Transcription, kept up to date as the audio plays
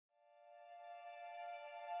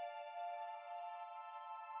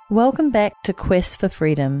Welcome back to Quest for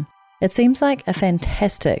Freedom. It seems like a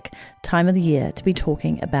fantastic time of the year to be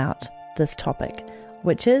talking about this topic,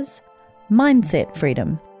 which is mindset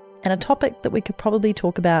freedom, and a topic that we could probably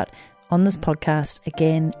talk about on this podcast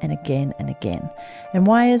again and again and again. And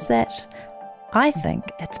why is that? I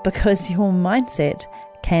think it's because your mindset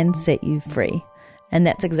can set you free. And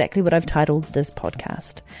that's exactly what I've titled this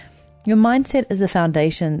podcast. Your mindset is the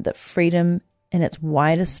foundation that freedom in its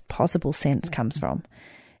widest possible sense comes from.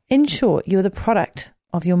 In short, you're the product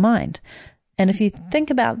of your mind. And if you think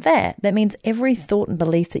about that, that means every thought and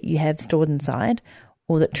belief that you have stored inside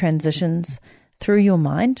or that transitions through your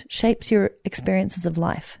mind shapes your experiences of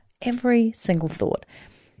life. Every single thought.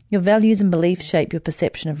 Your values and beliefs shape your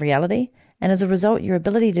perception of reality, and as a result, your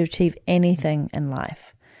ability to achieve anything in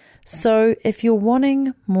life. So if you're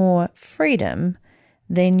wanting more freedom,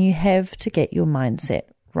 then you have to get your mindset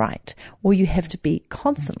right, or you have to be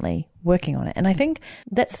constantly working on it. And I think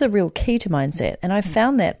that's the real key to mindset. And I've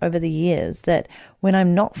found that over the years that when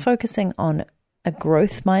I'm not focusing on a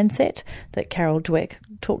growth mindset that Carol Dweck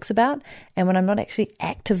talks about, and when I'm not actually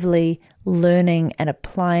actively learning and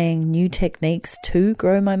applying new techniques to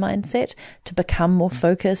grow my mindset, to become more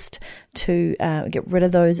focused, to get rid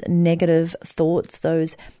of those negative thoughts,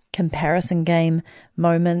 those comparison game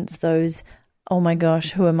moments, those, oh my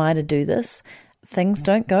gosh, who am I to do this? Things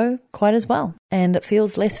don't go quite as well, and it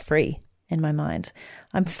feels less free in my mind.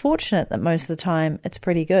 I'm fortunate that most of the time it's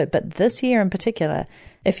pretty good, but this year in particular,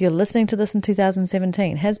 if you're listening to this in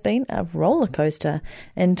 2017, has been a roller coaster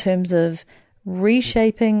in terms of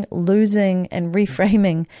reshaping, losing, and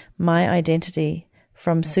reframing my identity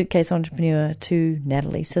from suitcase entrepreneur to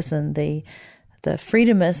Natalie Sisson, the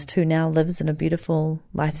freedomist who now lives in a beautiful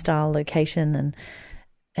lifestyle location and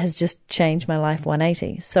has just changed my life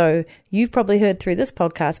 180. So you've probably heard through this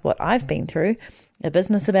podcast what I've been through, a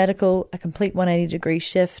business sabbatical, a complete 180-degree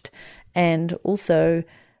shift, and also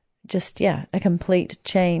just, a complete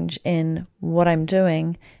change in what I'm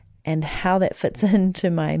doing and how that fits into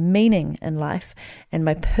my meaning in life and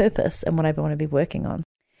my purpose and what I want to be working on.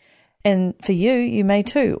 And for you, you may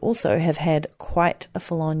too also have had quite a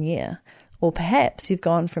full-on year, or perhaps you've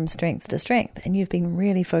gone from strength to strength and you've been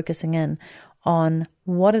really focusing in on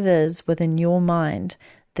what it is within your mind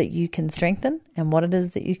that you can strengthen and what it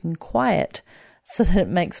is that you can quiet so that it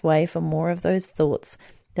makes way for more of those thoughts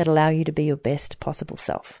that allow you to be your best possible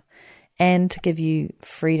self and to give you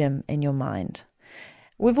freedom in your mind.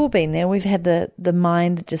 We've all been there. We've had the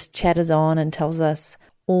mind that just chatters on and tells us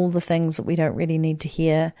all the things that we don't really need to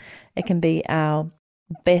hear. It can be our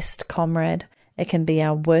best comrade. It can be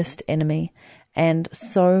our worst enemy. And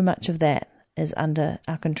so much of that is under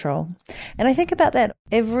our control. And I think about that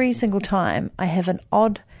every single time I have an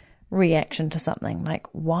odd reaction to something, like,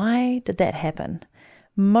 why did that happen?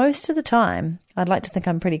 Most of the time, I'd like to think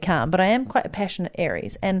I'm pretty calm, but I am quite a passionate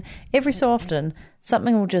Aries. And every so often,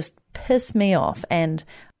 something will just piss me off and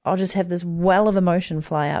I'll just have this well of emotion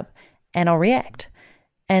fly up and I'll react.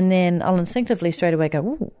 And then I'll instinctively straight away go,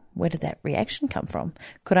 ooh, where did that reaction come from?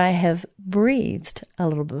 Could I have breathed a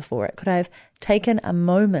little before it? Could I have taken a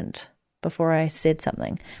moment before I said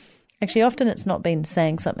something? Actually, often it's not been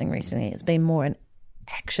saying something recently. It's been more an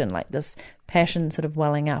action, like this passion sort of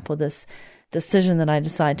welling up, or this decision that I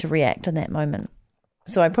decide to react in that moment.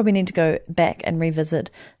 So I probably need to go back and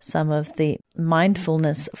revisit some of the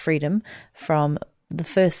mindfulness freedom from the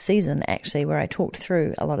first season, actually, where I talked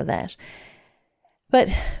through a lot of that.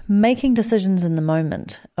 But making decisions in the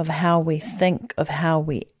moment of how we think, of how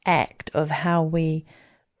we act, of how we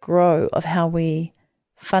grow, of how we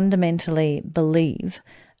fundamentally believe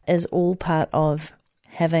is all part of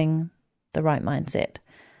having the right mindset.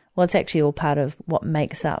 Well, it's actually all part of what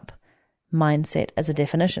makes up mindset as a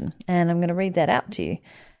definition. And I'm going to read that out to you.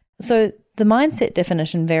 So the mindset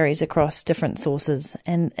definition varies across different sources.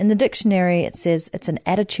 And in the dictionary, it says it's an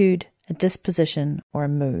attitude, a disposition, or a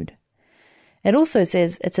mood. It also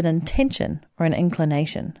says it's an intention or an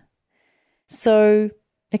inclination. So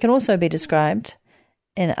it can also be described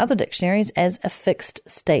in other dictionaries as a fixed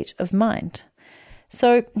state of mind.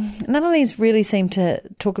 So none of these really seem to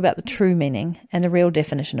talk about the true meaning and the real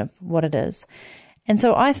definition of what it is. And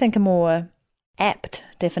so I think a more apt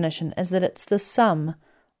definition is that it's the sum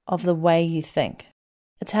of the way you think.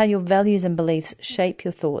 It's how your values and beliefs shape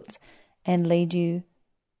your thoughts and lead you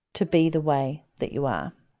to be the way that you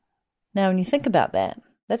are. Now, when you think about that,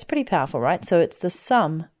 that's pretty powerful, right? So it's the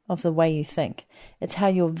sum of the way you think. It's how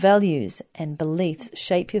your values and beliefs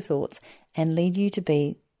shape your thoughts and lead you to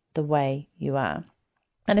be the way you are.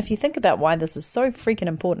 And if you think about why this is so freaking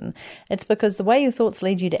important, it's because the way your thoughts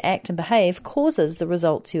lead you to act and behave causes the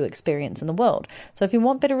results you experience in the world. So if you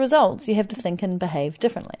want better results, you have to think and behave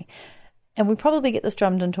differently. And we probably get this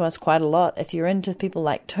drummed into us quite a lot. If you're into people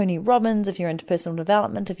like Tony Robbins, if you're into personal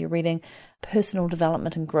development, if you're reading personal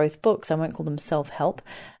development and growth books, I won't call them self-help,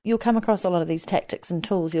 you'll come across a lot of these tactics and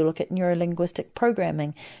tools. You'll look at neuro-linguistic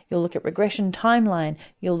programming, you'll look at regression timeline,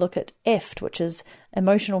 you'll look at EFT, which is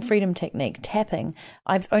emotional freedom technique, tapping.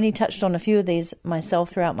 I've only touched on a few of these myself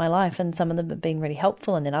throughout my life, and some of them have been really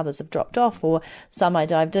helpful, and then others have dropped off, or some I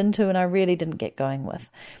dived into and I really didn't get going with.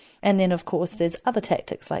 And then, of course, there's other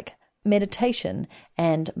tactics like meditation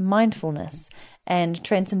and mindfulness and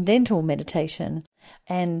transcendental meditation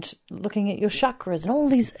and looking at your chakras and all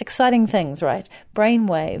these exciting things, right? Brain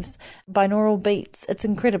waves, binaural beats. It's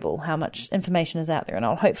incredible how much information is out there, and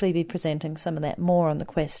I'll hopefully be presenting some of that more on the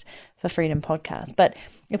Quest for Freedom podcast. But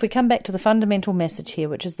if we come back to the fundamental message here,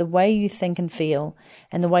 which is the way you think and feel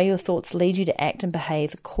and the way your thoughts lead you to act and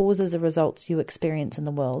behave causes the results you experience in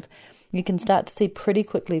the world, you can start to see pretty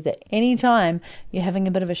quickly that any time you're having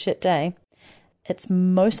a bit of a shit day, it's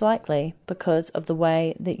most likely because of the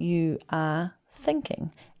way that you are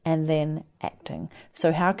thinking and then acting.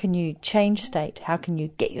 So how can you change state? How can you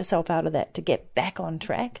get yourself out of that to get back on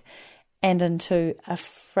track and into a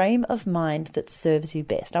frame of mind that serves you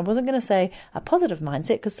best? I wasn't going to say a positive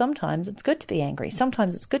mindset, because sometimes it's good to be angry.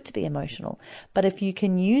 Sometimes it's good to be emotional. But if you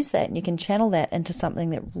can use that and you can channel that into something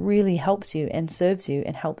that really helps you and serves you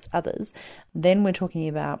and helps others, then we're talking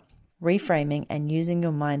about reframing and using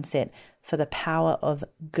your mindset for the power of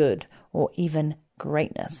good or even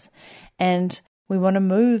greatness. And we want to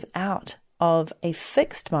move out of a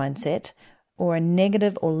fixed mindset or a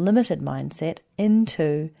negative or limited mindset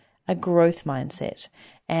into a growth mindset.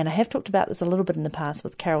 And I have talked about this a little bit in the past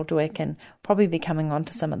with Carol Dweck, and probably be coming on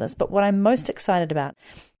to some of this. But what I'm most excited about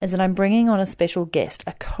is that I'm bringing on a special guest,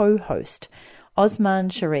 a co-host, Osman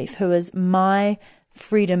Sharif, who is my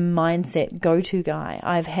freedom mindset go-to guy.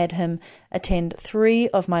 I've had him attend 3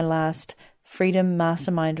 of my last Freedom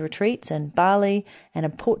Mastermind retreats in Bali and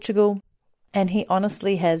in Portugal. And he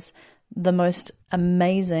honestly has the most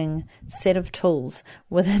amazing set of tools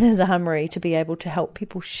within his armory to be able to help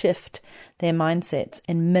people shift their mindsets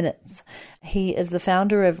in minutes. He is the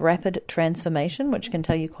founder of Rapid Transformation, which can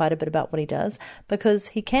tell you quite a bit about what he does, because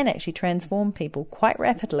he can actually transform people quite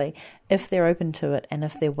rapidly if they're open to it and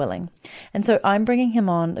if they're willing. And so I'm bringing him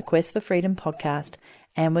on the Quest for Freedom podcast,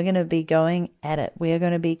 and we're going to be going at it. We are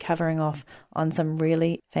going to be covering off on some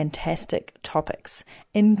really fantastic topics,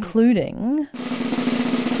 including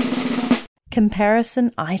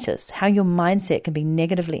comparison-itis, how your mindset can be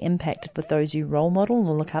negatively impacted with those you role model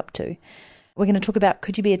or look up to. We're going to talk about,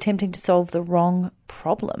 could you be attempting to solve the wrong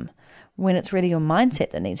problem when it's really your mindset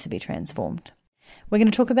that needs to be transformed? We're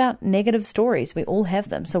going to talk about negative stories. We all have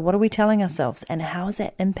them. So what are we telling ourselves, and how is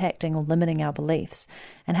that impacting or limiting our beliefs?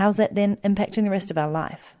 And how is that then impacting the rest of our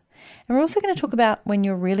life? And we're also going to talk about when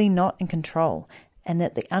you're really not in control, and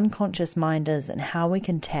that the unconscious mind is, and how we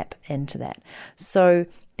can tap into that. So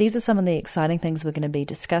these are some of the exciting things we're going to be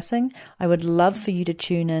discussing. I would love for you to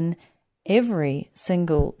tune in every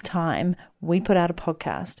single time we put out a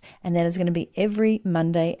podcast, and that is going to be every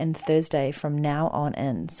Monday and Thursday from now on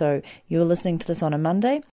in. So you're listening to this on a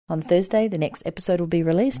Monday. On Thursday, the next episode will be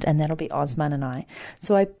released, and that'll be Osman and I.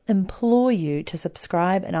 So I implore you to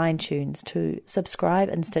subscribe in iTunes, to subscribe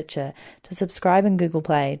in Stitcher, to subscribe in Google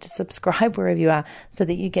Play, to subscribe wherever you are, so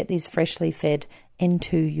that you get these freshly fed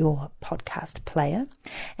into your podcast player.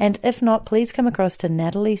 And if not, please come across to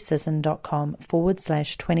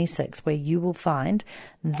nataliesisson.com/26, where you will find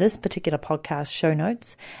this particular podcast show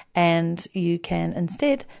notes, and you can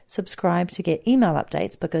instead subscribe to get email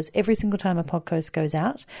updates, because every single time a podcast goes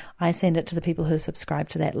out, I send it to the people who subscribe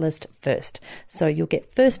to that list first. So you'll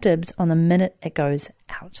get first dibs on the minute it goes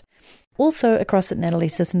out. Also, across at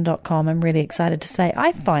nataliesisson.com, I'm really excited to say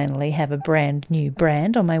I finally have a brand new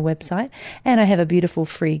brand on my website, and I have a beautiful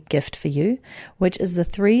free gift for you, which is the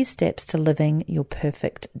 3 steps to living your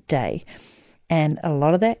perfect day. And a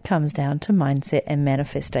lot of that comes down to mindset and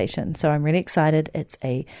manifestation. So I'm really excited. It's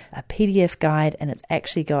a PDF guide, and it's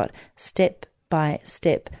actually got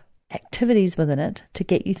step-by-step activities within it to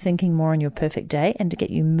get you thinking more on your perfect day and to get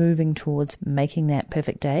you moving towards making that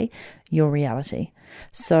perfect day your reality.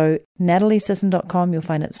 So nataliesisson.com, you'll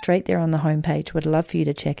find it straight there on the homepage. Would love for you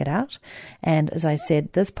to check it out. And as I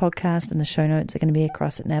said, this podcast and the show notes are going to be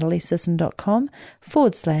across at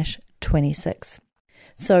nataliesisson.com/26.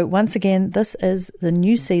 So once again, this is the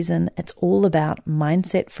new season. It's all about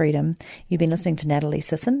mindset freedom. You've been listening to Natalie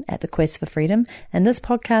Sisson at the Quest for Freedom, and this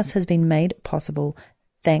podcast has been made possible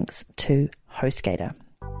thanks to HostGator.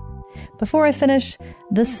 Before I finish,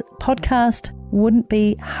 this podcast wouldn't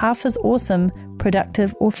be half as awesome,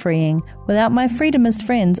 productive, or freeing without my Freedomist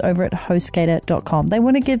friends over at HostGator.com. They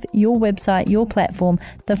want to give your website, your platform,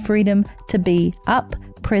 the freedom to be up,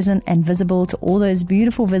 present, and visible to all those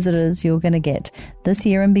beautiful visitors you're going to get this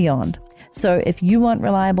year and beyond. So if you want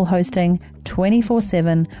reliable hosting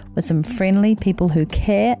 24/7 with some friendly people who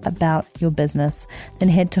care about your business, then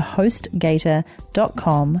head to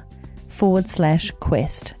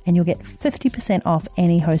HostGator.com/quest and you'll get 50% off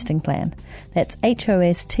any hosting plan. That's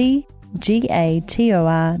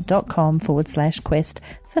HostGator.com/quest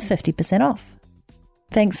for 50% off.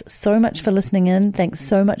 Thanks so much for listening in. Thanks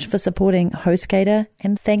so much for supporting HostGator.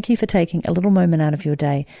 And thank you for taking a little moment out of your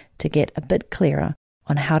day to get a bit clearer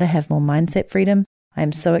on how to have more mindset freedom. I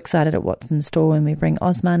am so excited at what's in store when we bring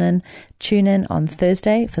Osman in. Tune in on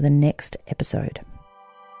Thursday for the next episode.